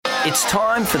It's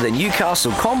time for the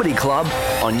Newcastle Comedy Club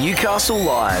on Newcastle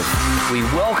Live. We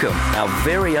welcome our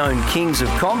very own kings of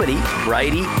comedy,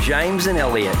 Brady, James and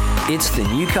Elliott. It's the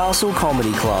Newcastle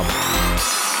Comedy Club.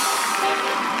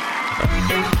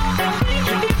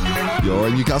 You're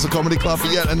in Newcastle Comedy Club for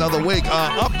yet another week.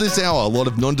 Up this hour, a lot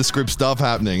of nondescript stuff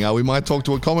happening. We might talk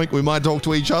to a comic, we might talk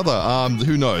to each other.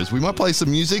 Who knows? We might play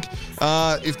some music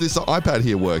if this iPad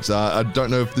here works. I don't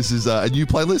know if this is a new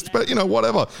playlist, but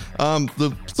whatever.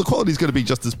 The quality is going to be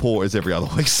just as poor as every other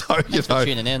week. So Thanks for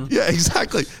tuning in. Yeah,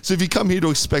 exactly. So if you come here to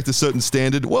expect a certain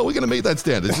standard, well, we're going to meet that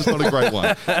standard. It's just not a great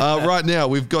one. Right now,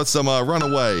 we've got some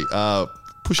Runaway,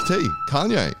 Pusha T,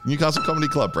 Kanye, Newcastle Comedy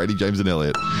Club, Brady, James and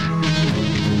Elliott.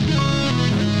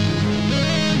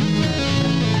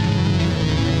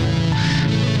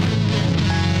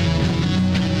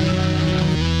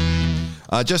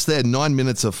 Just there, 9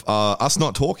 minutes of us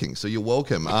not talking, so you're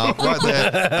welcome. Right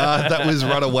there, that was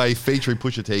Runaway featuring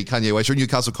Pusha T, Kanye West,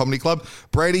 Newcastle Comedy Club.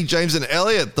 Brady, James and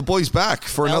Elliott, the boys back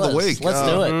for another week. Let's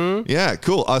do it. Yeah,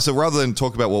 cool. So rather than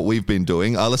talk about what we've been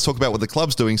doing, let's talk about what the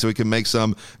club's doing so we can make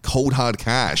some cold, hard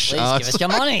cash. Please give us your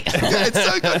money. Yeah, it's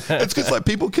so good. It's because like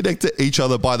people connect to each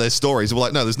other by their stories. We're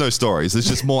like, no, there's no stories. There's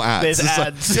just more ads. There's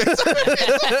ads. Like, ads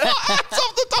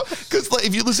off the top. Because like,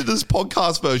 if you listen to this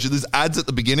podcast version, there's ads at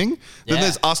the beginning. Then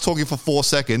there's us talking for 4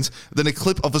 seconds, then a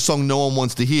clip of a song no one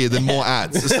wants to hear, then more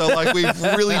ads. So like we've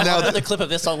really now the clip of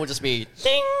this song will just be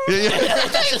ding. Yeah.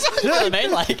 That's just, you know what I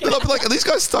mean? Like, I'll be like, are these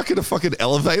guys stuck in a fucking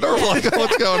elevator? Or like,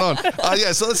 what's going on?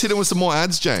 So let's hit them with some more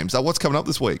ads, James. What's coming up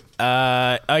this week?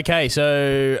 Okay,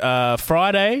 so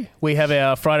Friday, we have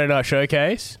our Friday night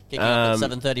showcase. kicking off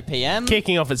at 7:30 p.m.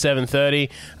 Kicking off at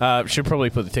 7:30. Should probably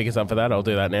put the tickets up for that. I'll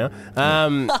do that now.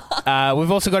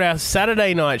 We've also got our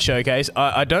Saturday night showcase.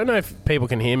 I don't know if people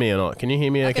can hear me or not. Can you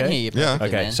hear me okay? I can hear you Yeah. perfectly,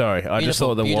 Okay, man. sorry. I just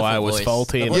thought the Beautiful wire was voice.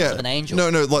 faulty. The And voice of an angel. No,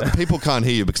 like people can't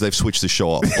hear you because they've switched the show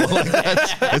off.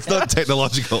 It's not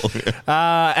technological.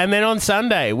 And then on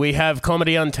Sunday, we have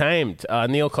Comedy Untamed.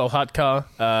 Neil Kolhatkar,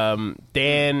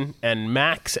 Dan and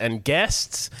Max and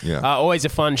guests. Yeah. Always a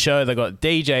fun show. They got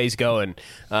DJs going.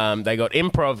 They got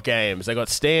improv games. They got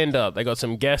stand-up. They got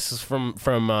some guests from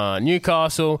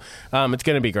Newcastle. It's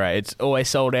going to be great. It's always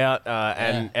sold out,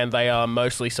 and they are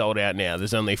mostly sold out now.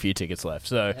 There's only a few tickets left.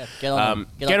 So get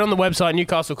on the website,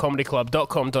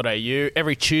 newcastlecomedyclub.com.au.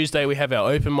 Every Tuesday we have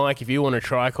our open mic. If you want to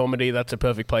try comedy, that's a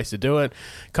perfect place to do it.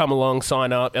 Come along,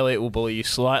 sign up. Elliott will bully you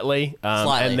slightly.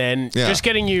 And then just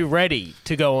getting you ready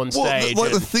to go on stage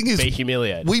the thing is, be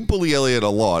humiliated. We bully Elliott a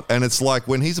lot, and it's like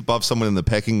when he's above someone in the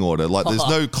pecking order, like there's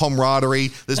no camaraderie.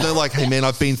 There's no like, hey man,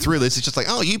 I've been through this. It's just like,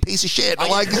 oh, you piece of shit.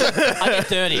 I get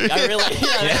dirty. I really.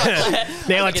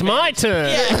 Now it's my turn.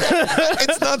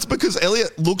 It's nuts because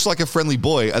Elliott looks like a friendly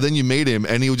boy, and then you meet him,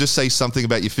 and he'll just say something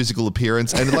about your physical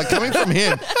appearance, and like coming from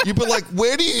him, you'd be like,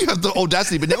 where do you have the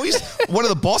audacity? But now he's one of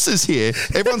the bosses here.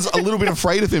 Everyone's a little bit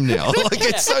afraid of him now. Like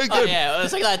it's so good. The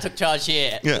second I took charge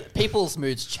here, people's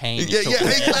moods change. Yeah,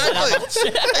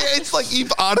 exactly. It's like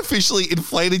you've artificially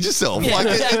inflated yourself. Like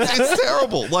it's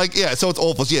terrible. Like so it's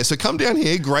awful. Yeah, so come down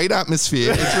here. Great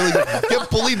atmosphere. It's really good. Get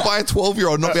bullied by a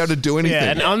 12-year-old, not be able to do anything.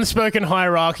 Yeah, an unspoken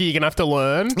hierarchy you're gonna have to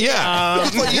learn. Yeah,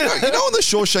 it's like, you know, in the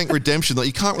Shawshank Redemption, like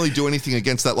you can't really do anything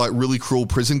against that like really cruel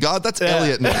prison guard. That's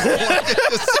Elliott now.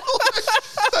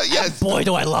 Yes. Boy,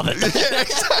 do I love it. Yeah,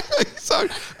 exactly. So,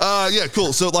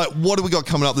 cool. So, like, what do we got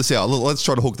coming up this hour? Let's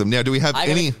try to hook them. Now, do we have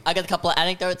any? I got a couple of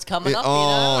anecdotes coming up.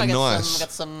 Oh, nice.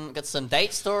 Got some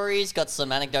date stories. Got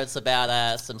some anecdotes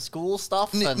about some school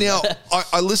stuff. Now,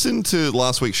 I listened to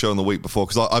last week's show and the week before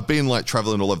because I've been like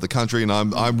traveling all over the country and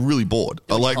I'm really bored.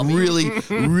 I'm like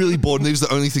really bored. And these are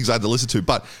the only things I had to listen to.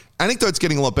 But anecdote's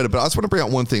getting a lot better, but I just want to bring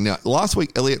out one thing. Now, last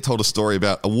week, Elliott told a story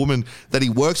about a woman that he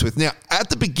works with. Now, at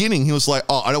the beginning, he was like,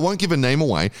 I won't give her name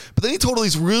away. But then he told all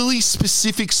these really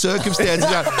specific circumstances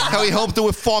about how he helped her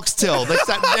with Foxtel. They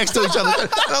sat next to each other.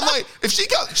 And I'm like, if she's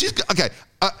okay.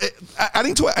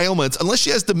 Adding to her ailments, unless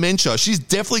she has dementia, she's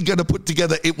definitely going to put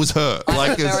together it was her. I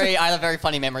have a very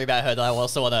funny memory about her that I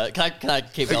also want to... Can I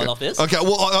keep going off this? Okay,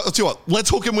 well, I'll tell you what.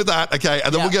 Let's hook him with that, okay?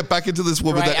 And then we'll get back into this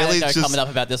woman that Elliott's just coming up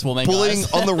about this woman, bullying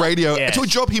guys. on the radio to a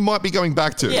job he might be going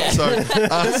back to. Yeah. So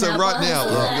right now,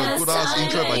 we've got a good-ass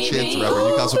intro by Chance the Rapper,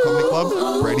 Newcastle Comedy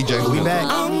Club. Brady, James, we back.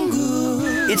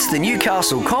 It's the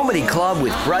Newcastle Comedy Club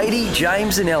with Brady,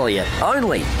 James and Elliott,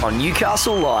 only on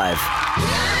Newcastle Live.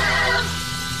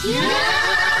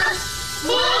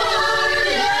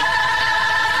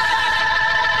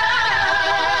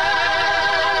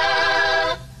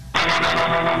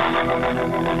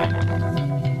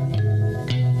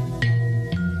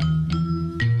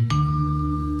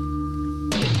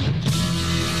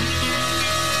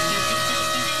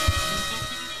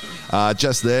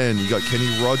 Just then, you got Kenny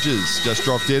Rogers just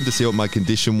dropped in to see what my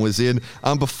condition was in.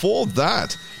 Before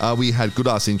that, we had Good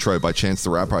Ass Intro by Chance the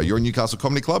Rapper. You're in Newcastle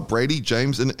Comedy Club, Brady,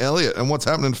 James, and Elliott. And what's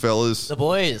happening, fellas? The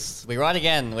boys, we ride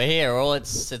again. We're here.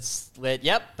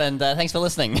 Yep. And thanks for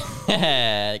listening.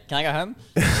 Can I go home?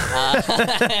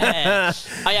 I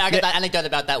got that anecdote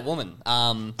about that woman.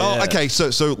 Okay.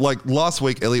 So like last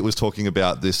week, Elliott was talking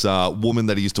about this woman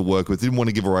that he used to work with. Didn't want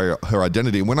to give away her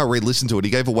identity. And when I re-listened to it,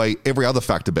 he gave away every other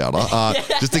fact about her,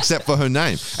 just except for her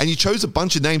name. And you chose a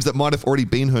bunch of names that might have already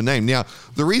been her name. Now,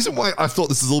 the reason why I thought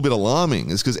this is a little bit alarming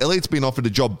is because Elliott's been offered a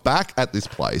job back at this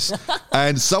place,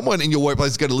 and someone in your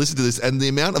workplace is going to listen to this, and the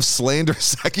amount of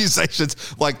slanderous accusations,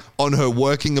 like on her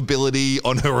working ability,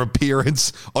 on her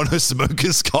appearance, on her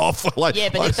smoker's cough. Like, yeah,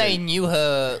 but if they knew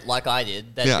her like I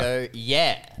did, they'd go,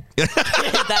 yeah.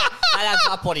 that adds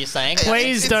up what he's saying.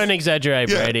 Please don't exaggerate,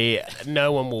 Brady.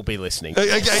 No one will be listening.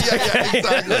 Okay, exactly.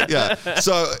 Yeah.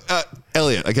 So,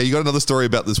 Elliott, okay, you got another story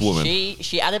about this woman.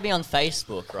 She added me on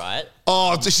Facebook, right?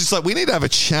 Oh, she's like, we need to have a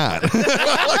chat.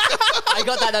 I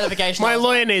got that notification. My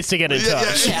lawyer needs to get in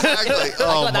touch. Yeah, exactly. I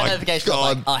got that notification. God, I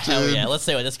was like, oh, hell yeah, let's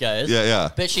see where this goes. Yeah.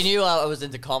 But she knew I was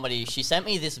into comedy. She sent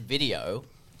me this video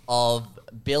of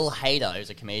Bill Hader, who's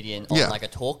a comedian, on like a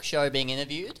talk show being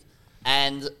interviewed.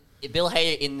 And Bill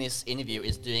Hader in this interview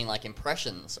is doing like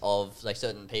impressions of like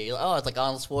certain people. Oh, it's like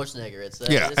Arnold Schwarzenegger. It's this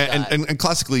guy. And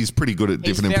classically he's pretty good at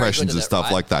different impressions and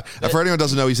stuff like that. And for anyone who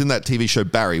doesn't know, he's in that TV show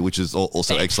Barry, which is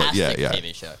also excellent. Yeah.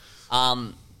 TV show.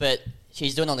 But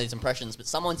she's doing all these impressions, but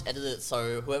someone's edited it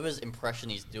so whoever's impression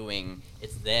he's doing,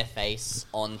 it's their face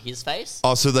on his face.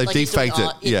 Oh, so they've deepfaked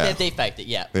it. Yeah, they've deepfaked it.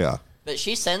 Yeah. But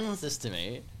she sends this to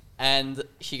me, and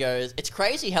she goes, "It's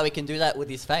crazy how he can do that with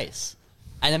his face."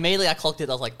 And immediately I clocked it.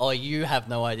 I was like, "Oh, you have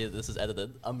no idea that this is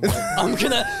edited." I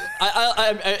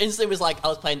instantly was like, I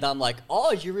was playing dumb. Like,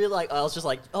 "Oh, do you really like?" I was just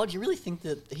like, "Oh, do you really think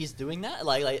that he's doing that?"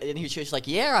 And she was like,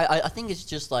 "Yeah, I think it's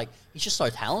just like he's just so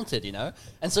talented, you know."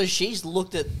 And so she's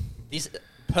looked at this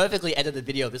perfectly edited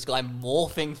video of this guy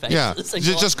morphing faces. Yeah,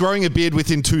 just growing a beard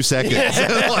within 2 seconds.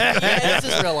 Yeah,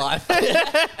 this is real life.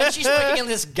 And she's working in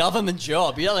this government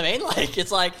job. You know what I mean? Like,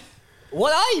 it's like,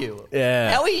 what are you?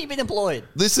 Yeah. How have you been employed?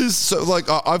 This is so like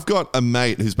I've got a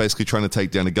mate who's basically trying to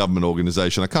take down a government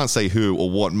organisation. I can't say who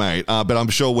or what mate, but I'm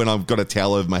sure when I've got a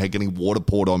towel over my head getting water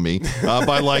poured on me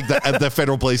by like the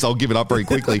federal police, I'll give it up very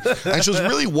quickly. And she was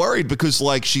really worried because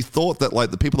like she thought that like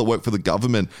the people that work for the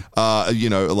government, are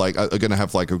going to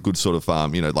have like a good sort of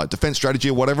like defense strategy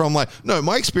or whatever. I'm like, no,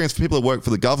 my experience for people that work for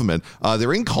the government,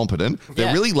 they're incompetent,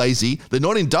 they're really lazy, they're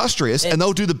not industrious, and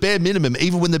they'll do the bare minimum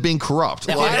even when they're being corrupt.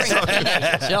 They're hiring.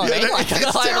 You know what I mean? Like,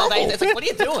 it's terrible. It's like, what are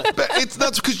you doing? But it's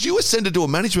nuts because you ascended to a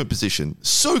management position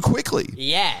so quickly.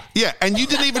 Yeah. Yeah, and you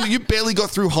barely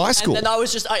got through high school. And then I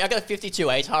got a 52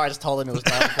 ATAR. I just told him it was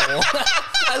 94.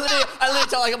 I literally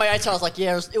told I got my ATAR. I was like,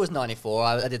 yeah, it was 94.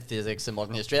 I did physics and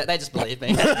modern history. They just believed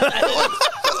me.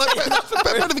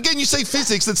 But again, you say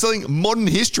physics that's selling modern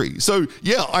history. So,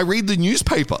 yeah, I read the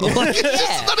newspaper. Like,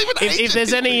 it's not even if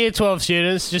there's any Year 12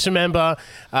 students, just remember,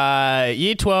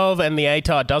 Year 12 and the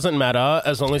ATAR doesn't matter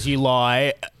as long as you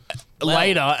lie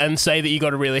later and say that you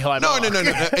got a really high mark. No.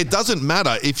 It doesn't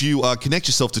matter if you connect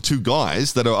yourself to two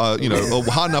guys that are, are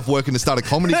hard enough working to start a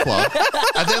comedy club,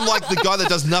 and then like the guy that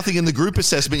does nothing in the group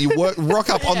assessment, you rock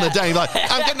up on the day, you're like,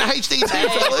 I'm getting a HD too,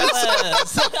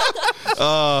 fellas.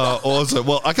 Awesome.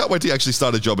 Well, I can't wait to actually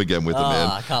start a job again with them, man.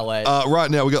 I can't wait. Right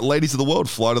now, we got Ladies of the World,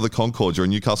 Fly to the Concord. You're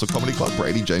in Newcastle Comedy Club,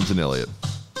 Brady, James, and Elliott.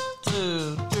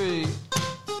 2, 3.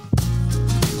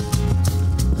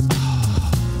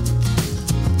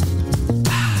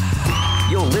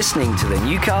 You're listening to the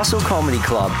Newcastle Comedy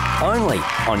Club, only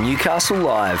on Newcastle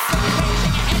Live.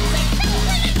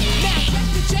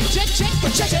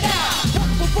 Check it out.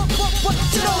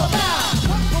 What's it all about?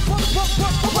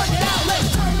 Work it out.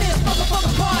 Let's turn this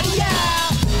motherfucking party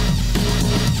out.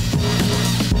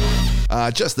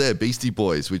 Just there, Beastie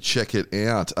Boys. We check it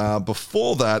out.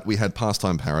 Before that, we had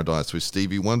Pastime Paradise with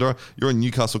Stevie Wonder. You're in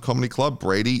Newcastle Comedy Club,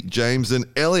 Brady, James, and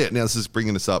Elliott. Now, this is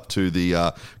bringing us up to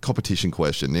the competition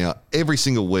question. Now, every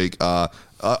single week,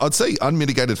 I'd say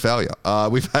unmitigated failure.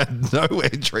 We've had no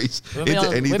entries into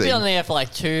anything. We've been on there for like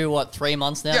 3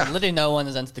 months now. Yeah. Literally no one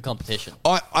has entered the competition.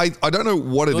 I don't know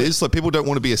what it is. Like, people don't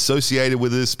want to be associated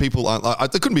with this. People aren't.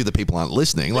 It couldn't be that people aren't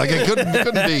listening. Like, it couldn't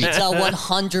be. It's a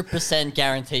 100%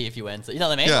 guarantee if you enter. You know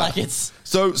what I mean? Yeah. Like, it's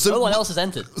so no one else has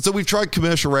entered. So we've tried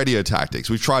commercial radio tactics.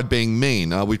 We've tried being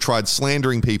mean. We've tried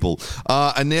slandering people.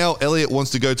 And now Elliott wants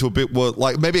to go to a bit more,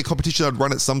 like maybe a competition I'd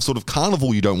run at some sort of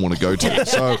carnival you don't want to go to.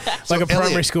 So like a Elliott,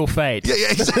 primary school fete. Yeah,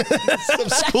 exactly. Some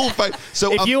school fete.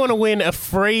 So If you want to win a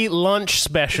free lunch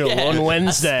special on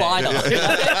Wednesday. A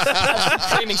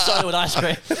spider. Creaming soda with ice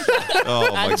cream.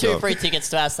 oh my And 2 God. free tickets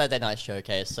to our Saturday night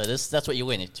showcase. So that's what you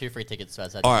win. 2 free tickets to our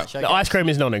Saturday night showcase. The ice cream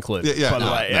is not included, by the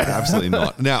way. No, absolutely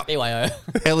not. Now, BYO.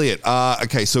 Elliot,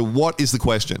 okay, so what is the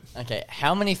question? Okay,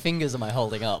 how many fingers am I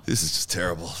holding up? This is just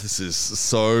terrible. This is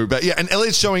so bad. Yeah, and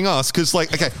Elliot's showing us because,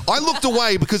 like, okay, I looked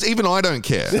away because even I don't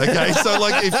care. Okay, so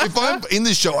like, if I'm in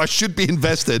this show, I should be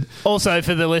invested. Also,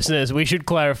 for the listeners, we should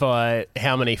clarify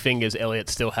how many fingers Elliot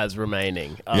still has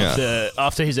remaining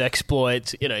after his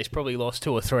exploits. You know, he's probably lost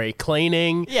 2 or 3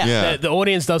 cleaning. Yeah. The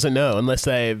audience doesn't know unless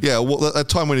they've. Yeah, well, that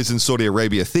time when he's in Saudi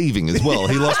Arabia thieving as well,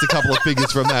 he lost a couple of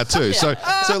fingers from that too. So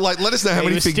like, let us know how He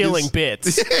many was fingers. stealing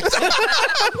bits.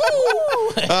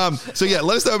 So yeah,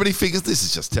 let us know how many fingers. This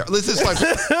is just terrible. This is like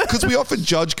because we often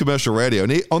judge commercial radio,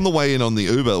 and on the way in on the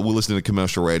Uber, we're listening to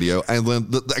commercial radio, and then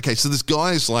okay, so this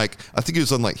guy is like, I think he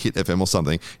was on like Hit FM or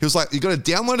something. He was like, you got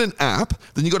to download an app,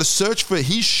 then you got to search for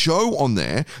his show on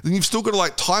there, then you've still got to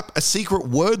like type a secret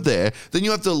word there, then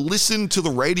you have to listen to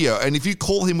the radio, and if you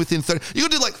call him within 30, you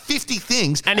got to do like 50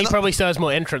 things, And he probably still has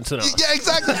more entrants than us. yeah,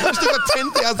 exactly. We've still got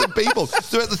 10,000 people.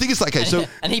 So the thing is, like, okay, so.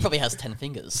 And he probably has 10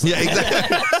 fingers. Yeah,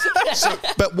 exactly.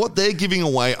 But what they're giving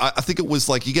away, I think it was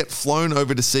like you get flown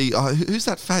over to see, who's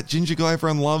that fat ginger guy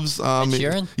everyone loves? Ed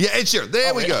Sheeran? Yeah, Ed Sheeran.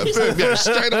 There we go. Boom, yeah,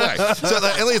 straight away. So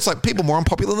Elliot's like, people more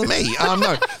unpopular than me.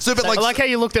 No. So, but I like how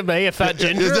you looked at me, a fat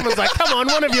ginger, and was like, come on,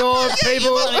 one of your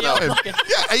people. Yeah,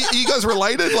 are you guys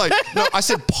related? Like, no, I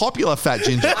said popular fat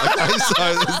ginger. Okay, so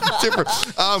it's different.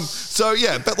 So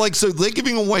yeah, but like, so they're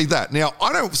giving away that. Now,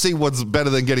 I don't see what's better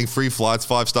than getting free flights,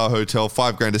 5-star hotel,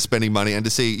 $5,000 to spending money, and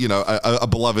to see, you know, a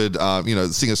beloved,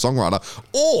 singer-songwriter,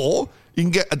 or you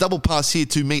can get a double pass here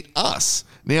to meet us.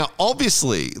 Now,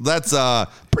 obviously, that's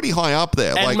pretty high up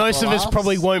there. And like, most of us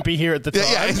probably won't be here at the time.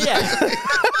 yeah, Yeah.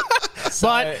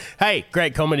 But hey,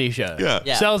 great comedy show.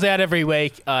 Yeah. Sells out every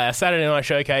week. Our Saturday night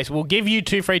showcase. We'll give you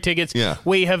 2 free tickets. Yeah.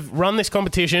 We have run this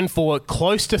competition for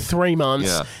close to 3 months.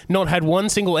 Yeah. Not had one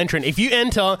single entrant. If you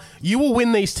enter, you will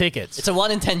win these tickets. It's a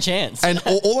 1 in 10 chance. And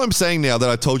all I'm saying now that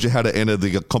I told you how to enter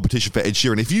the competition for Ed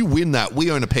Sheeran, if you win that,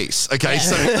 we own a piece. Okay,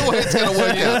 so the way it's going to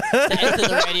work out. To enter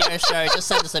the radio show, just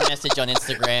send us a message on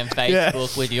Instagram,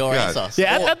 Facebook with your answer.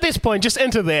 Yeah, at this point, just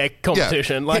enter their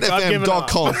competition. Like I've given up.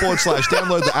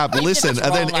 hitfm.com/download the app, listen, it's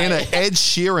and then wrong, enter mate. Ed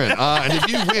Sheeran. And if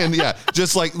you win,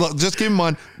 just keep in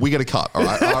mind, we get a cut. All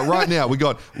right. Right now, we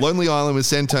got Lonely Island with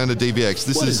Santana DVX.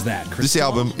 This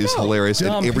album is hilarious,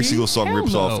 and every single song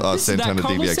rips off Santana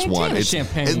DVX 1. It's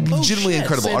legitimately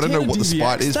incredible. I don't know what the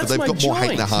spite is, but they've got more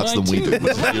hate in their hearts than we do,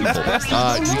 which is beautiful.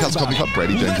 Newcastle Comedy Club,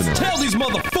 Brady, James, and Elliott. Tell these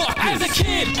motherfuckers. As a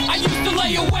kid, I used to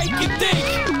lay awake and think,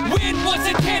 when was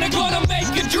Santana gonna make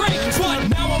a drink? But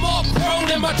now I'm all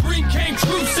grown and my dream came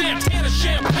true. Santana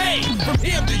champagne, from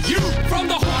him to you, from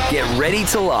the heart. Get ready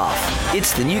to laugh.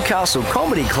 It's the Newcastle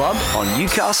Comedy Club on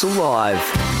Newcastle Live.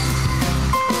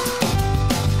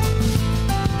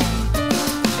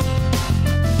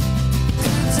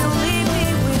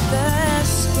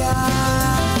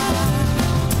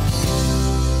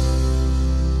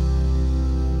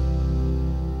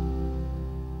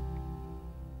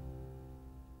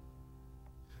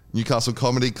 Newcastle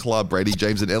Comedy Club, Brady,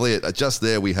 James, and Elliott. Just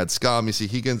there, we had Scar, Missy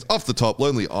Higgins. Off the top,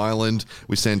 Lonely Island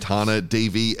with Santana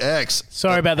DVX.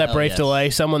 Sorry about that brief yes. delay.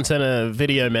 Someone sent a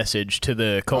video message to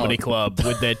the comedy club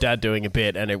with their dad doing a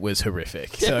bit, and it was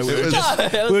horrific. So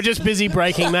we were just busy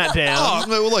breaking that down. Oh,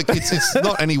 no, well, like, it's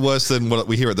not any worse than what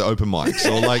we hear at the open mics.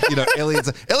 Or, like, you know,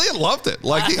 Elliott loved it.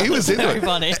 Like, he was into Very it.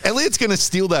 funny. Elliott's going to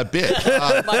steal that bit.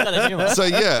 My kind of humor. So,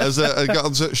 yeah, as a guy,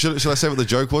 should I say what the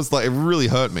joke was? Like, it really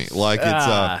hurt me. Like,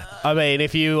 it's... I mean,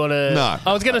 if you want to... No.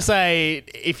 I was going to say,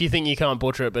 if you think you can't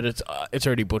butcher it, but it's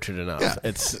already butchered enough. Yeah.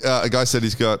 It's a guy said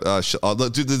he's got...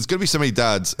 look, dude, there's going to be so many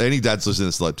dads. Any dads listening to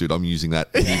this, like, dude, I'm using that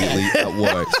immediately at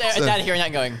work. So, Dad hearing that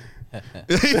and going,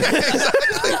 Exactly.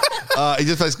 He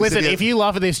just basically Listen, said, if you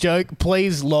laugh at this joke,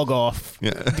 please log off.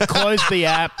 Yeah. Close the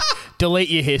app. Delete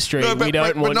your history. No, We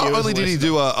don't want but not you as only a did he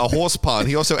listener. do a horse pun,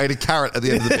 he also ate a carrot at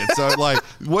the end of the bit. So, like,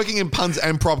 working in puns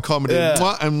and prop comedy,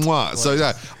 mwah and mwah. So,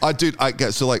 yeah,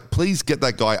 so, like, please get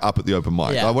that guy up at the open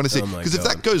mic. Yeah. I want to see, Oh my because if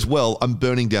God. that goes well, I'm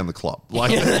burning down the club.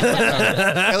 Like,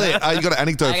 Elliot, you got an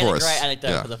anecdote I got for a us? great anecdote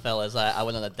Yeah. for the fellas. I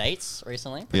went on a dates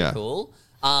recently. Pretty Yeah. cool.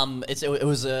 It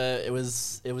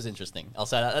was interesting. I'll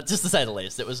say that just to say the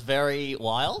least. It was very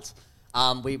wild.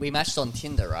 We matched on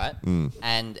Tinder, right?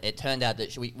 And it turned out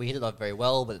that we hit it off very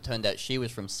well, but it turned out she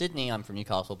was from Sydney, I'm from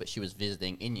Newcastle, but she was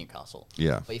visiting in Newcastle.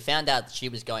 Yeah. But we found out that she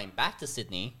was going back to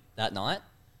Sydney that night,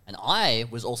 and I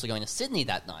was also going to Sydney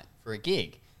that night for a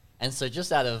gig. And so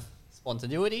just out of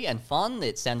spontaneity and fun.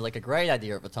 It sounded like a great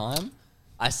idea at the time.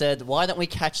 I said, why don't we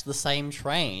catch the same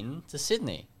train to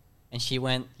Sydney? And she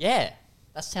went, yeah,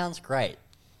 that sounds great.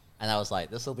 And I was like,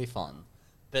 this will be fun.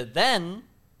 But then,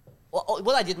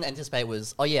 what I didn't anticipate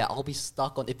was, oh yeah, I'll be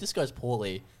stuck on, if this goes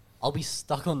poorly, I'll be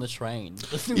stuck on the train.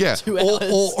 Yeah, 2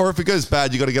 hours. or if it goes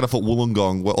bad, you got to get off at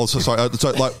Wollongong. Well, also, sorry, like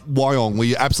Wyong, where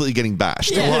you're absolutely getting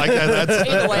bashed. Yeah. Like, that's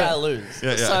Either way, I lose.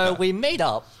 Yeah. So we meet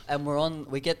up, and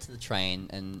we get to the train,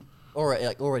 and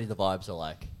already the vibes are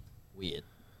like weird.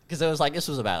 Because it was like, this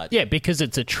was a bad idea. Yeah, because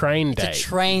it's a train day. It's a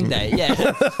train day, yeah.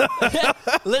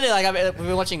 Literally, like, I mean, we've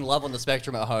been watching Love on the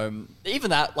Spectrum at home.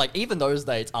 Even those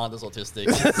dates aren't as autistic.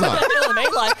 You know what I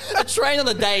mean? Like, a train on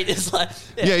a date is like...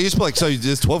 Yeah, you just be like, so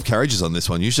there's 12 carriages on this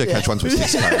one. Usually I catch ones with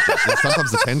 6 carriages. And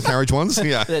sometimes the 10 carriage ones.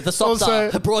 Yeah. The stops are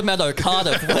Broadmeadow,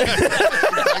 Cardiff.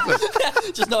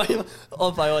 Just not even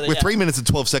on by order. We're 3 minutes and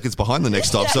 12 seconds behind the next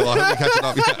stop, so I hope we catch it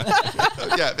up.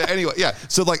 Yeah. But anyway, yeah.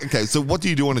 So, like, okay, so what do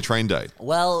you do on a train day?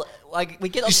 Well, like, we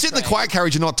get on You sit in the quiet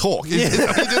carriage and not talk. You do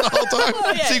the whole time.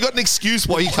 Oh, yeah. So you got an excuse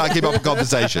why you can't keep up a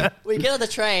conversation. We get on the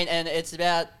train, and it's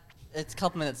a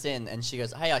couple minutes in, and she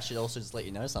goes, hey, I should also just let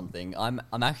you know something. I'm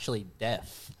actually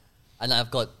deaf, and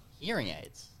I've got hearing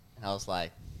aids. And I was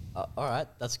like, all right,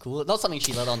 that's cool. Not something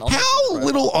she let on. How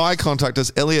little eye contact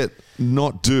does Elliott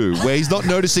not do where he's not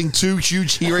noticing 2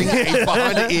 huge hearing aids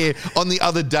behind the ear on the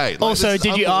other day? Like, Also,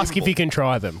 did you ask if you can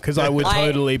try them? Because I would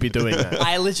totally be doing that.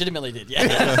 I legitimately did, yeah.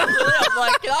 I was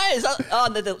like, can I? Is that, oh,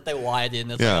 they're wired in.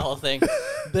 That's like the whole thing.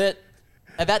 But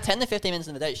about 10 to 15 minutes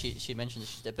in the day, she mentioned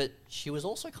she's deaf. But she was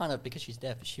also kind of, because she's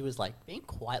deaf, she was like being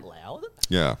quite loud.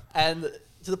 Yeah. And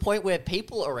to the point where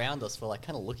people around us were like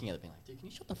kind of looking at it, being like, dude, can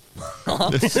you shut the fuck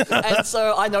up? And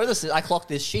so I noticed it. I clocked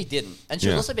this. She didn't. And she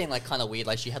was also being like kind of weird.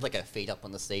 Like she had like her feet up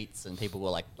on the seats and people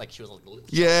were like she was like...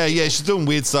 Yeah. She's doing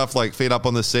weird stuff like feet up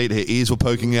on the seat. Her ears were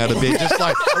poking out a bit. Just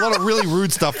like a lot of really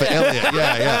rude stuff for Elliott.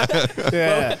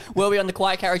 Yeah. Were we on the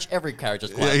quiet carriage? Every carriage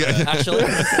was quiet, actually.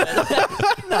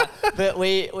 No, but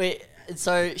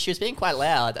so she was being quite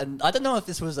loud, and I don't know if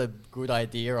this was a good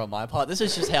idea on my part. This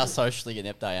is just how socially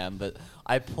inept I am, but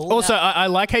I pulled Also, out... I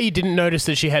like how you didn't notice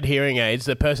that she had hearing aids,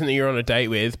 the person that you're on a date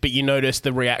with, but you noticed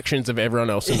the reactions of everyone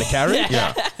else in the carriage.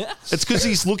 Yeah. It's because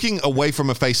he's looking away from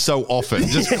her face so often,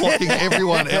 just clocking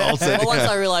everyone else. Well, once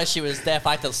I realised she was deaf,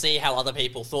 I had to see how other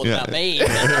people thought about me.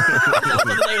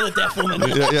 The deaf woman.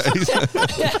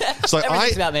 It's like,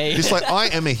 everything's about me. It's like, I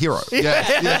am a hero.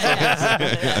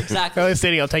 Yeah, exactly. I was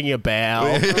sitting, I'm taking a bow.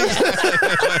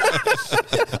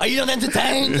 Are you not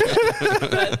entertained?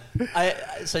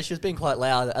 So she was being quite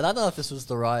loud, and I don't know if this was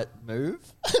the right move,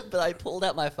 but I pulled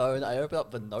out my phone, I opened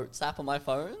up the notes app on my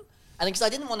phone, and because I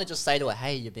didn't want to just say to her,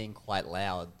 hey, you're being quite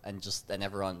loud, and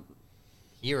everyone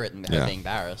hear it and her be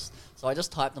embarrassed. So I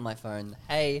just typed on my phone,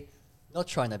 hey, not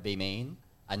trying to be mean,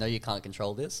 I know you can't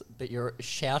control this, but you're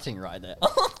shouting right now.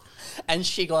 And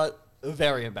she got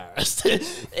very embarrassed.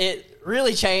 It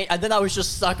really changed, and then I was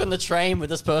just stuck on the train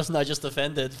with this person I just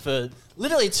offended for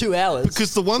literally 2 hours.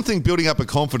 Because the one thing building up her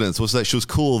confidence was that she was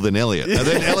cooler than Elliott, and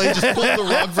then Elliott just pulled the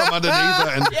rug from underneath her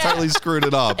and totally screwed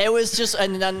it up. It was just,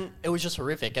 and then it was just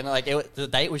horrific, and like the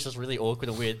date was just really awkward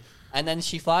and weird. And then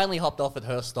she finally hopped off at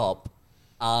her stop,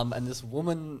 and this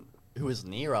woman who was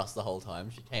near us the whole time,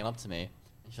 she came up to me.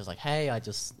 She was like, hey, I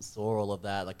just saw all of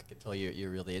that. Like, I could tell you're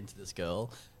really into this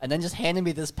girl. And then just handed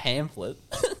me this pamphlet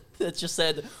that just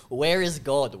said, where is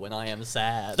God when I am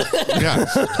sad? Yeah.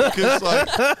 Because, like,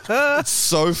 it's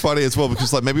so funny as well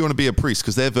because, like, maybe you want to be a priest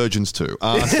because they're virgins too.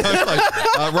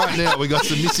 Right now, we got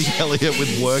some Missy Elliott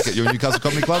with work at your Newcastle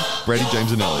Comedy Club. Brady,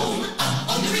 James and Elliott.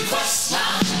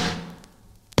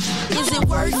 Is it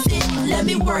worth it? Let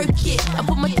me work it. I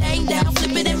put my thing down,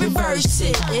 flip it and reverse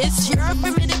it. It's your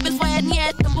primitive is why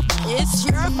yet. It's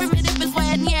your primitive is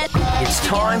why yet. It's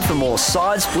time for more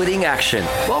side-splitting action.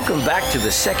 Welcome back to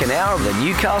the second hour of the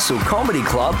Newcastle Comedy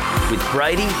Club with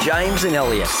Brady, James and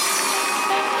Elliott.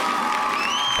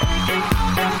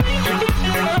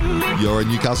 You're at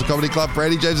Newcastle Comedy Club,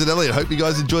 Brady, James and Elliott. Hope you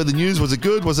guys enjoyed the news. Was it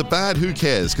good? Was it bad? Who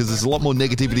cares? Because there's a lot more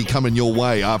negativity coming your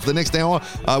way. For the next hour,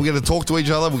 we're going to talk to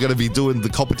each other. We're going to be doing the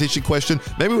competition question.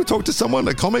 Maybe we'll talk to someone,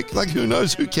 a comic. Like, who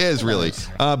knows? Who cares, really?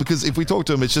 Because if we talk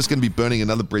to them, it's just going to be burning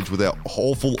another bridge with our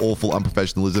awful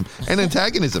unprofessionalism and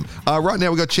antagonism. Right now,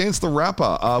 we got Chance the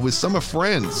Rapper with Summer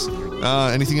Friends.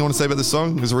 Anything you want to say about this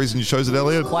song? There's a reason you chose it,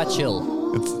 Elliott? Quite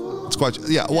chill. It's quite,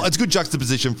 yeah. Well, it's good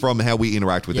juxtaposition from how we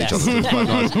interact with each other. So it's quite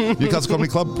nice. Newcastle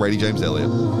Comedy Club, Brady, James, Elliott.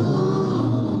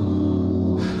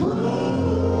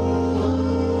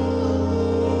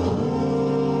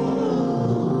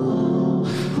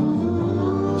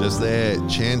 Just there,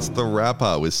 Chance the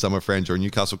Rapper with Summer Friends or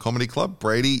Newcastle Comedy Club,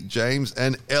 Brady, James,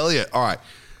 and Elliott. All right.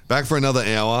 Back for another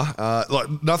hour.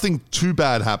 Like nothing too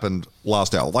bad happened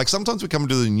last hour. Like sometimes we come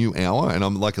into the new hour and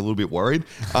I'm like a little bit worried.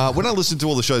 When I listen to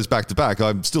all the shows back to back,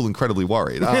 I'm still incredibly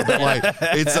worried. But like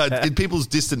it's in people's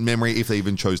distant memory if they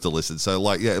even chose to listen. So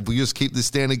like, yeah, if we just keep this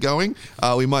standard going,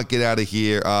 we might get out of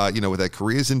here, with our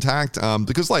careers intact.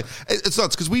 Because like it's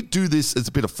nuts because we do this as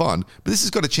a bit of fun, but this has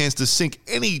got a chance to sink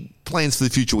any plans for the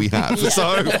future we have.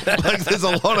 So like there's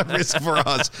a lot of risk for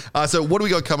us. So what do we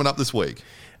got coming up this week?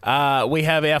 We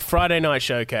have our Friday night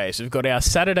showcase. We've got our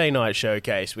Saturday night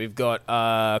showcase. We've got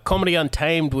Comedy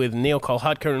Untamed with Neil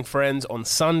Kolhatka and friends on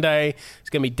Sunday.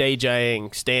 It's going to be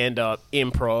DJing, stand-up,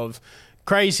 improv,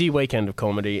 crazy weekend of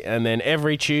comedy. And then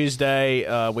every Tuesday,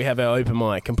 we have our open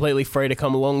mic, completely free to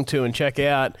come along to and check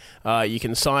out. You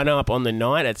can sign up on the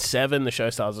night at 7. The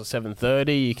show starts at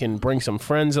 7:30. You can bring some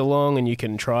friends along and you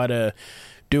can try to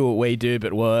do what we do,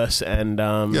 but worse. And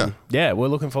we're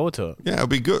looking forward to it. Yeah, it'll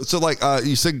be good. So, like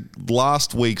you said,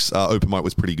 last week's open mic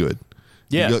was pretty good.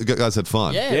 Yeah, you guys had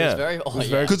fun. Yeah, it was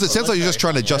very. Because it sounds like you're just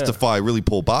trying to justify really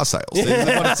poor bar sales.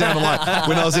 That's what it sounded like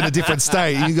when I was in a different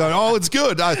state. You go, oh, it's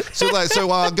good. Go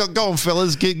on,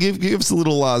 fellas, give us a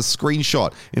little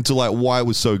screenshot into like why it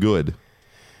was so good.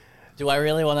 Do I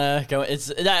really want to go? It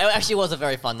actually was a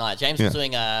very fun night. James was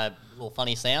doing little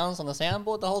funny sounds on the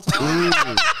soundboard the whole time.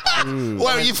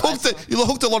 Well, you've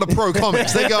hooked a lot of pro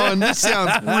comics. They're going, this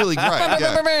sounds really great.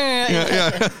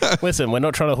 Yeah. Listen, we're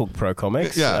not trying to hook pro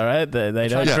comics. Yeah. All right, they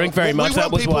don't drink very much.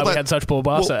 That was why we had such poor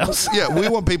bar sales. Yeah, we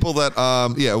want people that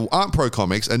aren't pro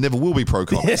comics and never will be pro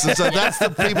comics. And so that's the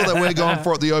people that we're going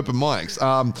for at the open mics.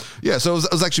 So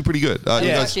it was actually pretty good. It was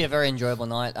actually a very enjoyable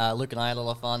night. Luke and I had a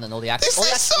lot of fun, and all the actors.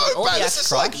 This is so bad. This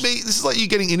is like me. This is like you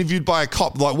getting interviewed by a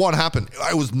cop. Like, what happened?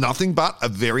 It was nothing but a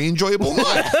very enjoyable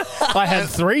night. I had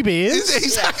 3 beers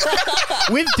exactly.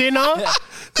 with dinner. Like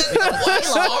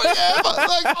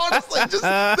honestly, just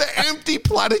the empty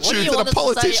platitudes that a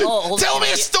politician. Tell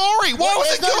me a story. Why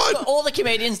was it good? All the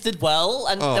comedians did well,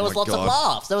 and there was lots of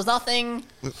laughs. There was nothing.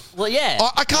 Well, yeah.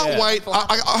 I can't wait.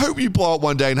 I hope you blow up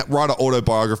one day and write an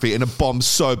autobiography and it bombs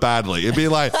so badly. It'd be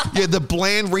like, the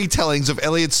bland retellings of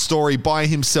Elliott's story by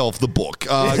himself, the book.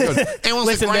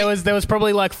 Listen, there was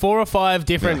probably like 4 or 5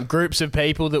 different groups of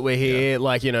people that were here,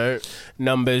 like,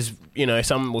 numbers,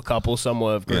 some were couples, some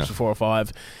were groups of 4 or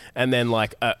 5. And then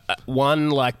like one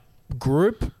like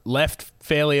group left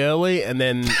fairly early, and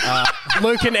then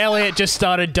Luke and Elliott just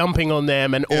started dumping on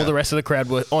them, and all the rest of the crowd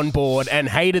were on board and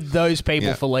hated those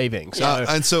people for leaving.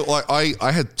 So, like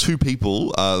I had 2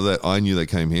 people that I knew that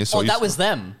came here. So that was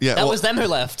them. Yeah, that was them who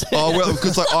left.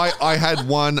 Because like I had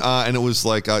one, and it was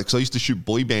like because I used to shoot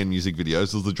boy band music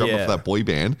videos. I was the drummer for that boy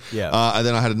band. And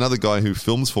then I had another guy who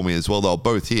films for me as well. They were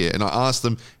both here, and I asked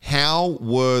them how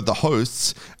were the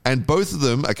hosts. And both of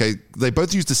them, they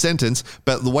both used a sentence,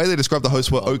 but the way they described the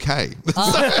hosts were okay. Dude.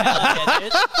 I'll be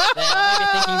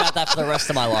thinking about that for the rest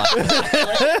of my life.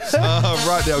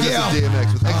 Right now, we got some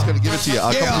DMX with X going to give it to you.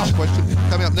 Competition question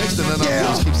coming up next, and then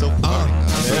I'll just keep self-promoting.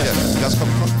 Newcastle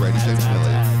Comedy Festival, Brady, James, and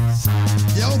Elliott.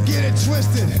 Don't get it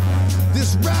twisted.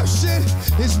 This rap shit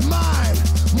is mine,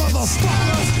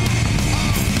 motherfucker.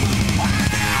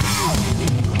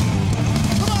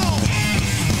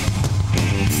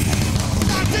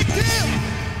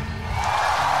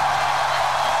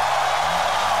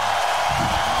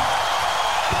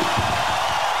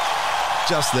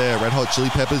 Just there, Red Hot Chili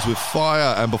Peppers with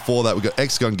Fire, and before that we got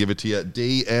X Gun Give It To You,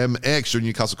 DMX, your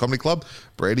Newcastle Comedy Club.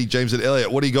 Brady, James, and Elliott.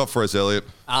 What do you got for us, Elliott?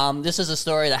 This is a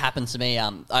story that happened to me.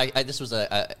 This was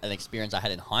an experience I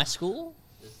had in high school.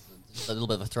 Just a little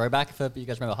bit of a throwback for you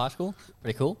guys remember high school.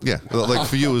 Pretty cool. Yeah, like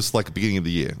for you it was like the beginning of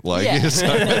the year. Like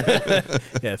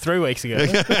yeah, 3 weeks ago.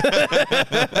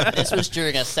 This was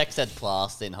during a sex ed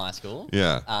class in high school.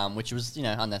 Yeah, which was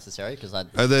unnecessary because I.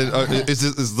 And then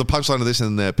is the punchline of this,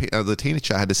 and the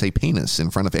teacher had to say penis in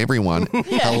front of everyone.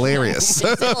 Hilarious.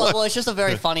 It's just a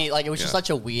very funny. Like it was just such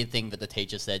a weird thing that the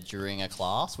teacher said during a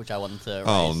class, which I wanted to raise.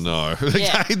 Oh no!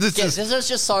 Yeah, this is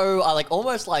just so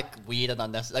almost like weird and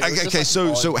unnecessary. Okay,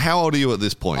 so how old are you at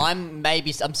this point? I'm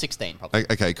 16 probably.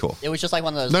 Okay, cool. It was just like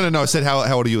one of those. No. I said how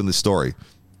old are you in this story?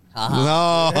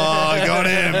 Oh, got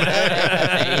him.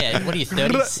 Yeah, what are you,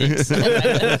 36?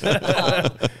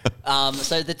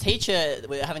 So the teacher,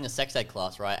 we're having a sex ed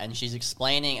class, right? And she's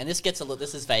explaining, and this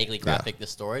is vaguely graphic,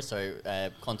 this story, so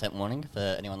content warning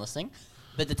for anyone listening.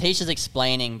 But the teacher's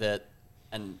explaining that,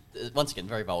 and once again,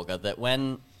 very vulgar, that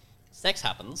when sex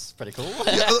happens. Pretty cool.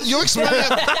 You're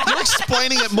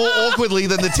explaining it more awkwardly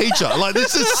than the teacher. Like,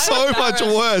 this is so much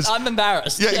worse. I'm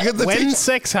embarrassed. Yeah, when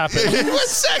sex happens. When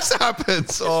sex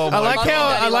happens. Oh, my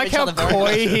I like how other very coy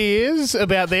much. he is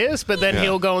about this, but then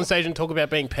he'll go on stage and talk about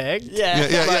being pegged. Yeah.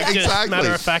 Yeah, Just exactly.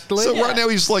 matter of factly. So right now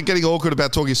he's like getting awkward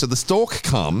about talking. So the stork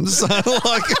comes, like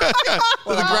the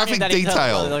graphic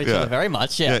detail. Very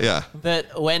much, yeah. Yeah.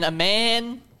 But when a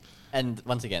man, and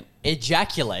once again,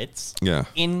 ejaculates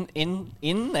in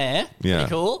there, pretty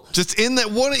cool. Just in that,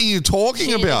 what are you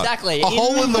talking about? Exactly. A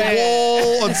hole in the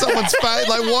wall on someone's face?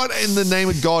 Like, what in the name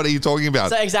of God are you talking about?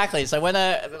 So exactly. So when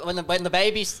the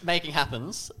baby making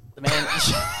happens, the man.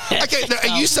 Okay, now,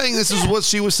 are you saying this is what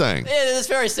she was saying? It's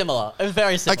very similar. It was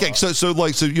very similar. Okay,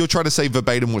 so you're trying to say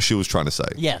verbatim what she was trying to say?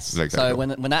 Yes. Okay, so cool.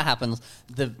 when that happens,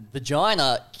 the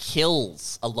vagina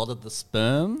kills a lot of the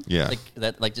sperm. Yeah.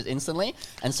 Like just instantly.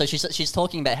 And so she's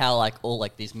talking about how like all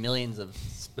like these millions of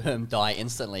sperm die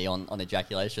instantly on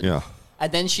ejaculation. Yeah.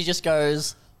 And then she just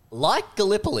goes like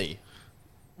Gallipoli,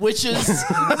 which is such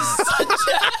a,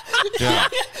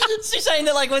 she's saying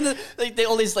that like when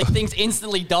all these like things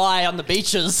instantly die on the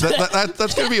beaches.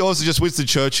 That's going to be also just Winston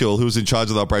Churchill, who was in charge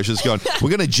of the operations, going, we're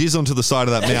going to jizz onto the side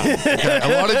of that mountain. Okay? A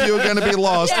lot of you are going to be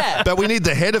lost, but we need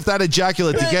the head of that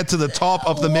ejaculate to get to the top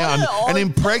of the mountain and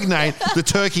impregnate the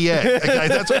turkey egg. Okay,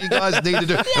 that's what you guys need to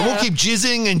do. And we'll keep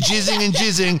jizzing and jizzing and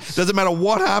jizzing. Doesn't matter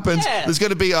what happens. There's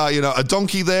going to be a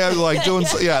donkey there, like doing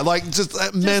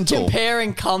just mental.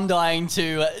 Comparing cum dying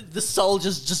to the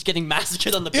soldiers just getting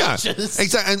massacred on the beaches.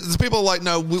 Exactly. And people are like,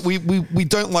 no, we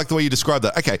don't like the way you describe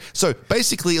that. Okay, so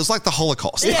basically it was like the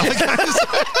Holocaust. Yeah.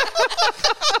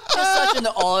 Just such an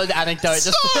odd anecdote.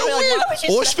 So just to be like, weird. why would she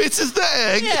Auschwitz is the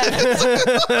egg.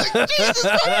 Like, Jesus,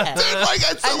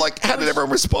 dude, how did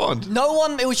everyone respond? No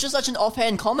one. It was just such an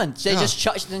offhand comment. They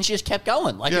then she just kept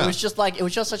going. Like it was just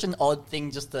such an odd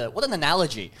thing. What an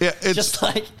analogy. Yeah, it's just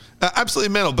like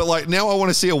absolutely mental. But like now, I want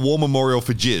to see a war memorial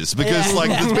for jizz because like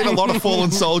there's been a lot of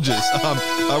fallen soldiers.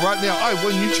 Right now,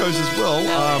 one you chose as well.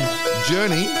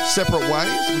 Journey, Separate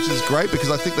Ways, which is great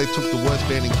because I think they took the worst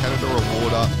band in Canada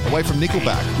award away from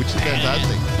Nickelback, which is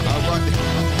fantastic.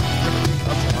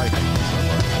 Right now,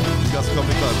 Newcastle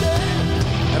Comedy Club.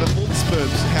 And of all the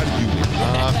sperms, how did you win?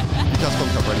 Newcastle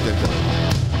Comedy Club, ready, go.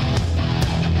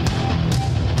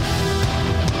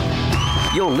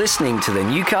 You're listening to the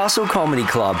Newcastle Comedy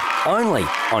Club, only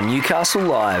on Newcastle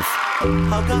Live.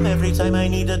 How come every time I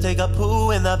need to take a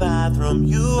poo in the bathroom,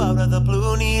 you out of the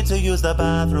blue need to use the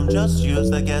bathroom? Just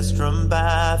use the guest room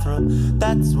bathroom.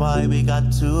 That's why we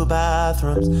got 2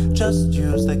 bathrooms. Just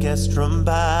use the guest room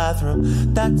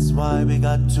bathroom. That's why we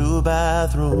got 2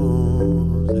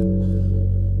 bathrooms.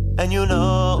 And you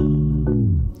know...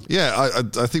 Yeah,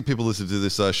 I think people listen to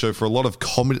this show for a lot of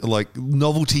comedy, like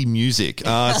novelty music.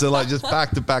 So like just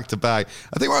back to back to back.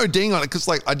 I think we're ODing on it because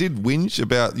like I did whinge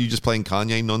about you just playing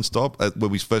Kanye nonstop when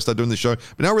we first started doing the show,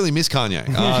 but now I really miss Kanye.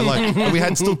 And we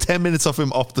had still 10 minutes off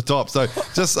him off the top. So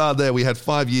just there we had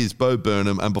 5 years, Bo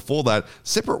Burnham, and before that,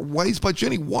 Separate Ways by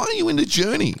Journey. Why are you into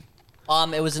Journey?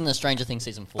 It was in the Stranger Things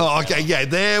season 4. Oh, okay, yeah,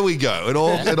 there we go. It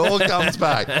all comes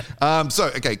back.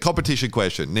 Competition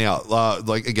question. Now, let's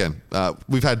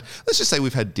just say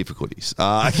we've had difficulties.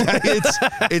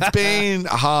 It's been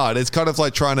hard. It's kind of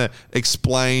like trying to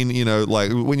explain,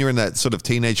 like when you're in that sort of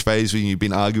teenage phase when you've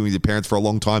been arguing with your parents for a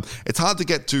long time. It's hard to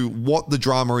get to what the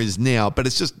drama is now, but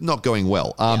it's just not going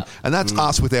well. And that's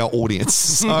us with our audience.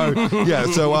 So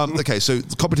so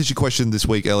competition question this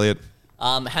week, Elliott.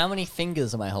 How many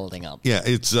fingers am I holding up? Yeah,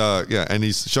 it's and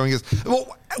he's showing us. Well,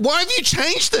 why have you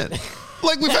changed it?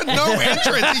 Like we've had no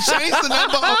entrance. He changed the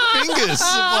number of fingers.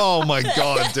 Oh my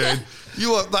god, dude!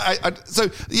 You are.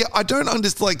 I don't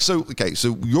understand. Like, so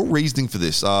your reasoning for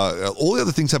this? All the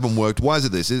other things haven't worked. Why is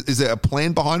it this? Is there a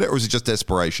plan behind it, or is it just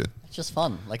desperation? It's just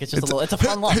fun. Like it's a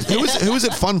fun one. Who is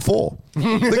it fun for?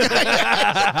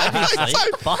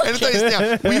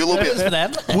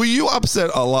 Were you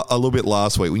upset a little bit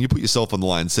last week when you put yourself on the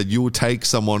line and said you would take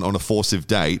someone on a forcive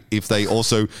date if they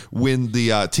also win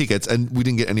the tickets, and we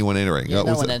didn't get anyone entering? Yeah,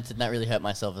 no one entered. That really hurt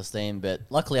my self-esteem, but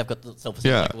luckily I've got the self-esteem.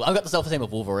 Yeah. I've got the self-esteem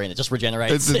of Wolverine. It just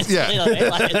regenerates. And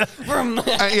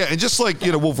just like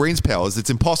Wolverine's powers, it's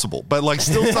impossible, but like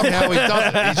still somehow he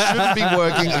does it. He shouldn't be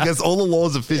working against all the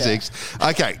laws of physics.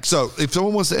 Thanks. Okay, so if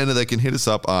someone wants to enter, they can hit us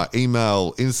up,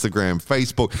 email, Instagram,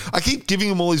 Facebook. I keep giving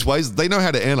them all these ways. They know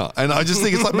how to enter. And I just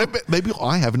think it's like, maybe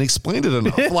I haven't explained it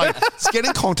enough. Like, just get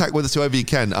in contact with us whoever you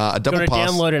can. A double You've got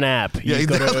pass. to download an app. You've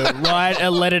got to write a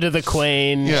letter to the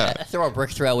Queen. Yeah. Throw a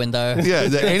brick through our window. Yeah,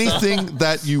 anything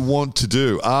that you want to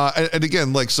do. And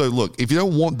again, like, so look, if you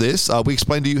don't want this, we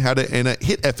explained to you how to enter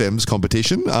Hit FM's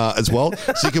competition as well.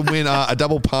 So you can win a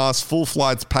double pass, full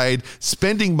flights paid,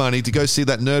 spending money to go see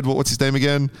that nerd. What's his name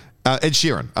again? Ed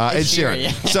Sheeran. Ed Sheeran.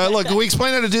 Yeah. So look, we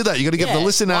explain how to do that. You got to get the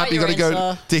Listen app. You got to go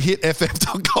to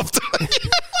hitfm.com.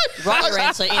 Write your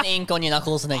answer in ink on your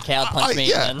knuckles and then cow punch me.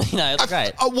 Yeah. And, it's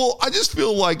great. Well, I just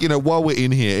feel like, while we're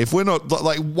in here, if we're not,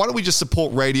 like, why don't we just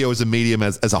support radio as a medium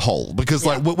as a whole? Because,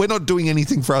 like, we're not doing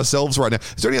anything for ourselves right now.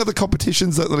 Is there any other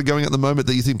competitions that are going at the moment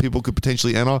that you think people could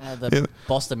potentially enter? The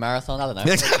Boston Marathon, I don't know.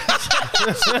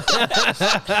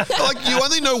 Like, you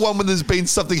only know one when there's been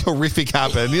something horrific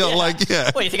happen.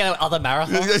 What, you think I know other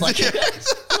marathons? Like,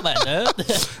 I'm a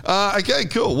nerd. Okay,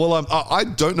 cool. Well, I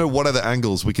don't know what other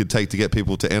angles we could take to get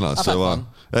people to enter. I've So, had fun.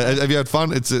 have you had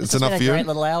fun? It's enough been for a you. great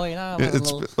little hour,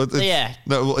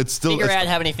 It's still. Figure out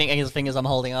how many fingers I'm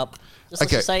holding up. Just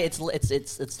let's just say it's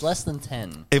less than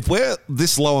 10. If we're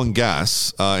this low on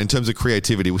gas in terms of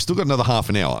creativity, we've still got another half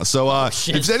an hour. So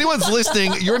if anyone's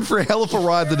listening, you're in for a hell of a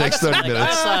ride the next 30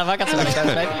 minutes. I got some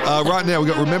baby. Right now, we've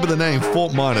got Remember the Name,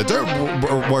 Fort Minor. Don't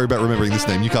worry about remembering this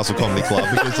name, Newcastle Comedy Club,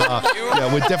 because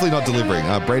we're definitely not delivering.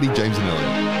 Brady, James, and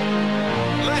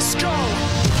Elliott. Let's go.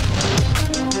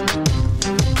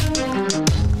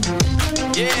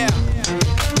 Yeah.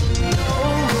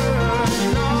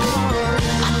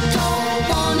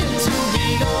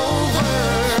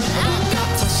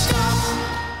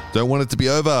 Don't want it to be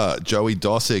over, Joey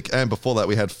Dosick. And before that,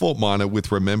 we had Fort Minor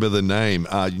with Remember the Name,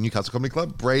 Newcastle Comedy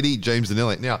Club, Brady, James, and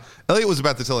Elliott. Now, Elliott was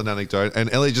about to tell an anecdote, and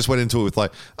Elliott just went into it with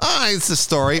like, it's a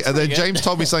story. And then James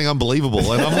told me something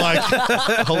unbelievable. And I'm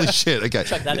like, holy shit. Okay.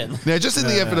 Chuck that in. Now, just in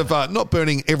the effort of not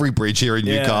burning every bridge here in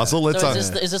Newcastle, let's... So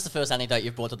is this the first anecdote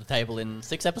you've brought to the table in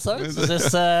 6 episodes? Is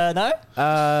this,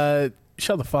 no?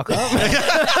 Shut the fuck up.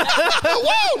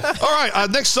 Whoa! All right,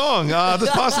 next song. This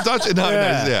Pastor Dutch.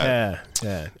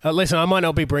 Yeah. Listen, I might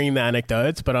not be bringing the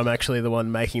anecdotes, but I'm actually the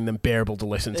one making them bearable to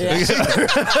listen to.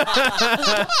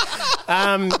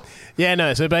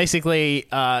 Yeah. So basically,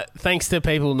 thanks to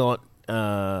people not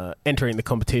entering the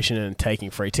competition and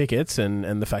taking free tickets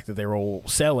and the fact that they're all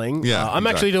selling, I'm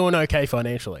actually doing okay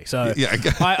financially. So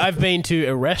I've been to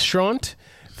a restaurant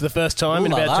for the first time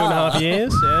in about 2.5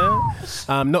 years.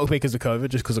 Yeah. Not because of COVID,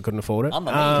 just because I couldn't afford it.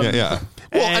 Well,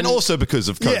 and also because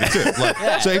of COVID too.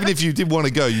 Like, so even if you did want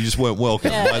to go, you just weren't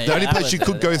welcome. The only place you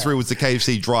could go through was the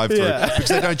KFC drive-thru because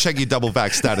they don't check your double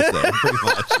vax status there, pretty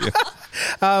much.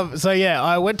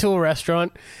 I went to a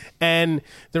restaurant, and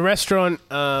the restaurant,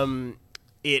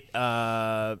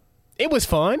 it was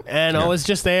fine, and I was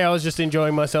just there. I was just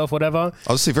enjoying myself, whatever.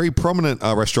 Obviously, a very prominent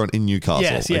restaurant in Newcastle.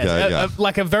 Yes.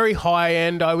 Like a very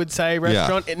high-end, I would say,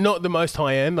 restaurant. Not the most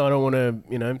high-end. I don't want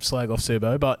to, slag off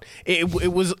Subo, but it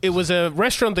was a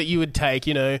restaurant that you would take,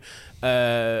 a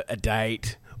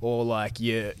date or like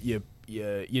your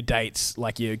dates,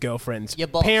 like your girlfriend's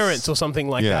parents or something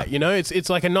like that. It's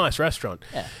like a nice restaurant.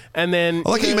 Yeah. And then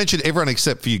I like how you mentioned everyone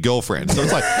except for your girlfriend. So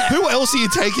it's like, who else are you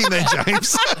taking there,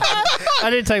 James? I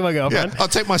didn't take my girlfriend. I'll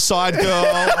take my side girl.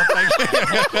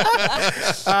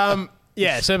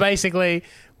 So basically,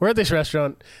 we're at this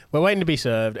restaurant. We're waiting to be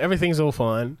served. Everything's all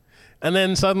fine. And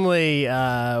then suddenly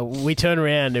we turn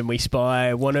around and we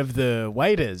spy one of the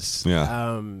waiters.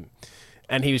 Yeah.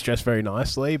 And he was dressed very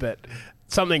nicely, but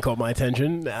something caught my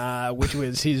attention, which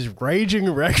was his raging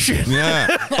erection. Yeah.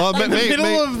 In the middle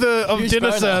of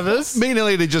dinner service. Me and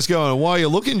Elliott are just going, why are you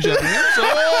looking, James?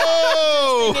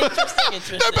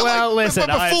 Interesting. Listen.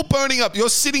 But full burning up. You're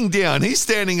sitting down. He's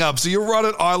standing up. So you're right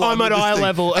at eye level. I'm at eye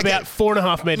level, about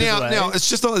 4.5 meters away. Now, it's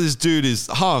just not that this dude is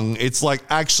hung. It's like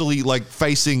actually like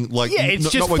facing like... Yeah,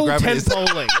 it's just full tent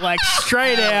poling. Like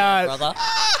straight out. Brother.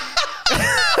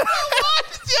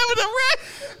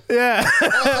 Yeah.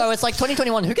 Also, it's like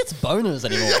 2021. Who gets boners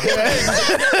anymore?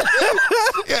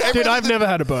 Dude, I've never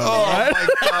had a boner. Oh, my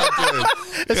God,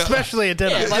 dude. Especially at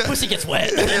dinner. Yeah, my pussy gets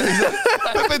wet.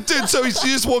 But dude, so he's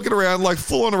just walking around like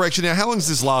full on erection. Now, how long is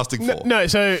this lasting for? No,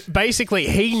 so basically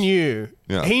he knew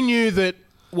that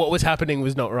what was happening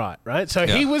was not right? So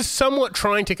he was somewhat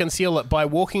trying to conceal it by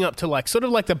walking up to like sort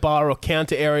of like the bar or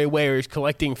counter area where he's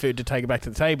collecting food to take it back to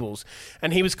the tables.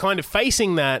 And he was kind of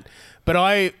facing that, but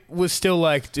I was still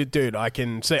like, dude, I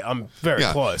can see I'm very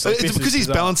close. Like, it's because he's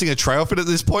balancing a tray off it at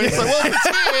this point. It's like, well, it's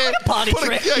here. Party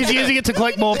trick. He's using it to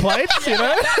collect more plates,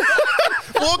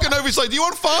 walking over. He's like, "Do you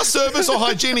want fast service or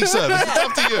hygienic service? It's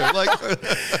up to you." Like,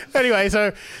 anyway,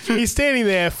 so he's standing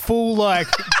there, full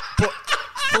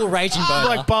raging burner.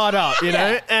 like barred up, you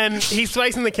know, and he's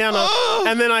facing the counter,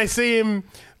 and then I see him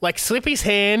like slip his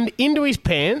hand into his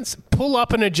pants, pull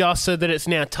up and adjust so that it's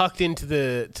now tucked into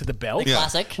the belt. The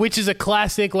classic. Which is a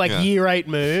classic year 8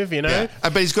 move, you know? yeah. I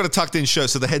bet he's got a tucked in shirt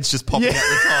so the head's just popping out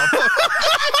the top.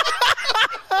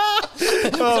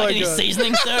 Any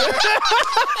seasoning, sir?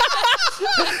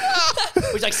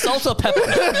 Would you like salt or pepper?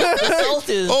 The salt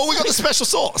is... Oh, we got the special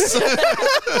sauce.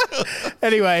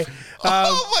 Anyway,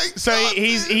 so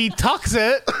he tucks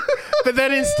it, but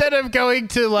then instead of going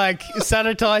to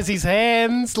sanitize his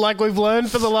hands like we've learned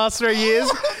for the last 3 years,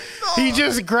 he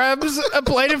just grabs a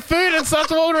plate of food and starts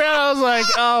walking around. I was like,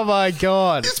 oh my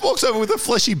God. He just walks over with a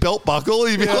fleshy belt buckle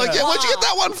and you'd be like, where'd you get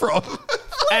that one from?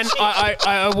 And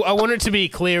I want it to be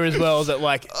clear as well that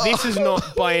this is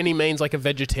not by any means like a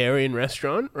vegetarian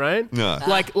restaurant, right? No.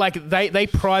 They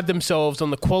pride themselves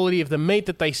on the quality of the meat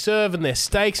that they serve and their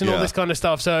steaks and all this kind of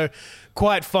stuff. So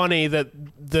quite funny that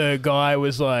the guy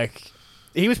was like,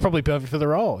 he was probably perfect for the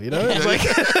role, you know? It's like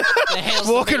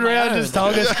walking around just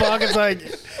tongue as fuck. It's like,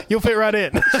 you'll fit right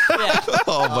in.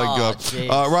 Oh my God.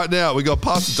 Right now, we got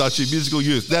Pastor Dutchie, musical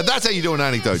youth. Now, that's how you do an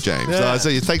anecdote, James. Yeah. So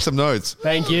you take some notes.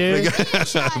 Thank you.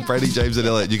 Brady, James, and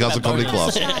Elliott, Newcastle Comedy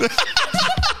Club. Music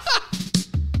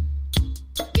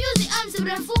answer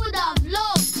the food of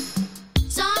love.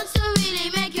 Songs to really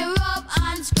make you rub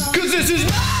and scrub. Cause this is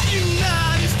not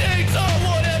United States or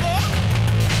whatever.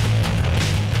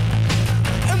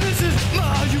 And this is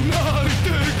my United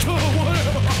States or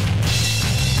whatever.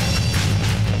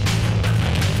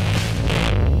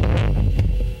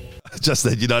 Just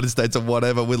the United States of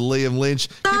whatever with Liam Lynch.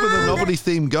 Keeping the novelty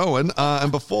theme going.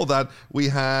 And before that, we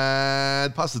had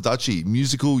Pastor Dutchie,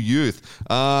 musical youth.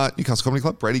 Newcastle Comedy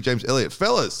Club, Brady, James, Elliott.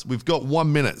 Fellas, we've got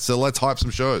 1 minute, so let's hype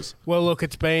some shows. Well, look,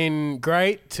 it's been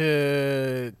great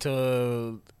to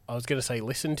I was going to say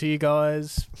listen to you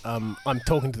guys. I'm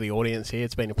talking to the audience here.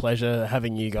 It's been a pleasure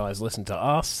having you guys listen to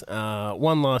us.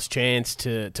 One last chance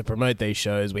to promote these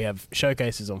shows. We have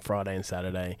showcases on Friday and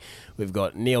Saturday. We've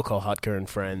got Neil Kolhatka and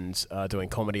friends doing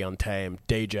Comedy Untamed,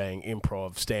 DJing,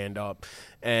 improv, stand-up.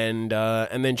 And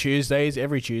then Tuesdays,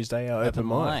 every Tuesday, our open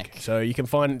mic. So you can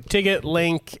find ticket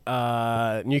link,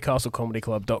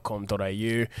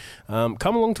 newcastlecomedy.com.au.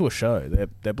 Come along to a show.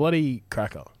 They're bloody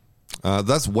cracker.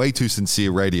 That's way too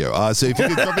sincere radio. So if you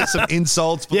could drop in some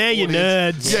insults. For you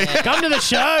nerds. Yeah. Come to the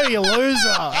show, you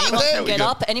loser. Anyone can get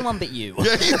up, anyone but you.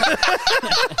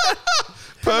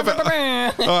 Perfect. All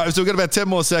right, so we've got about 10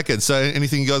 more seconds. So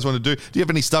anything you guys want to do? Do you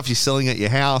have any stuff you're selling at your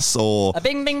house or? A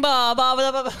bing bing ba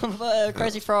ba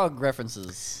Crazy Frog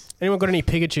references. Anyone got any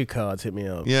Pikachu cards? Hit me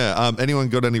up. Yeah. Anyone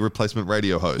got any replacement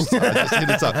radio hosts? Just hit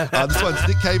us up. This one's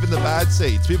Nick Cave in the Bad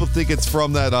Seats. People think it's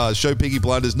from that show Piggy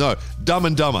Blinders. No, Dumb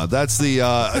and Dumber. That's the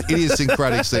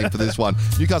idiosyncratic scene for this one.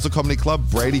 Newcastle Comedy Club,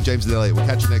 Brady, James, and Elliott. We'll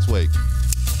catch you next week.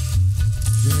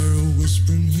 They're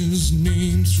whispering his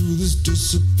name through this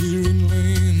disappearing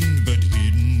land, but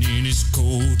hidden in his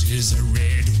coat is a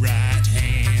red right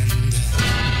hand.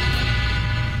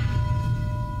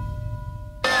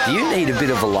 Do you need a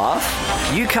bit of a laugh?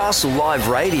 Newcastle Live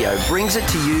Radio brings it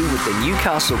to you with the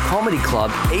Newcastle Comedy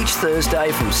Club each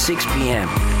Thursday from 6 p.m.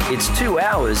 It's 2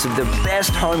 hours of the best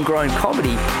homegrown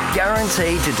comedy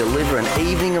guaranteed to deliver an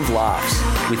evening of laughs.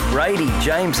 With Brady,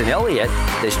 James and Elliott,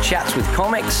 there's chats with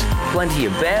comics, plenty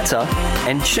of banter,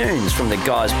 and tunes from the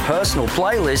guys' personal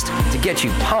playlist to get you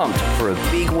pumped for a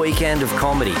big weekend of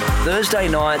comedy. Thursday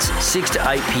nights, 6 to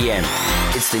 8 p.m.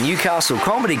 It's the Newcastle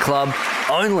Comedy Club,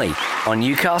 only on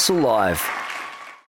Newcastle Live.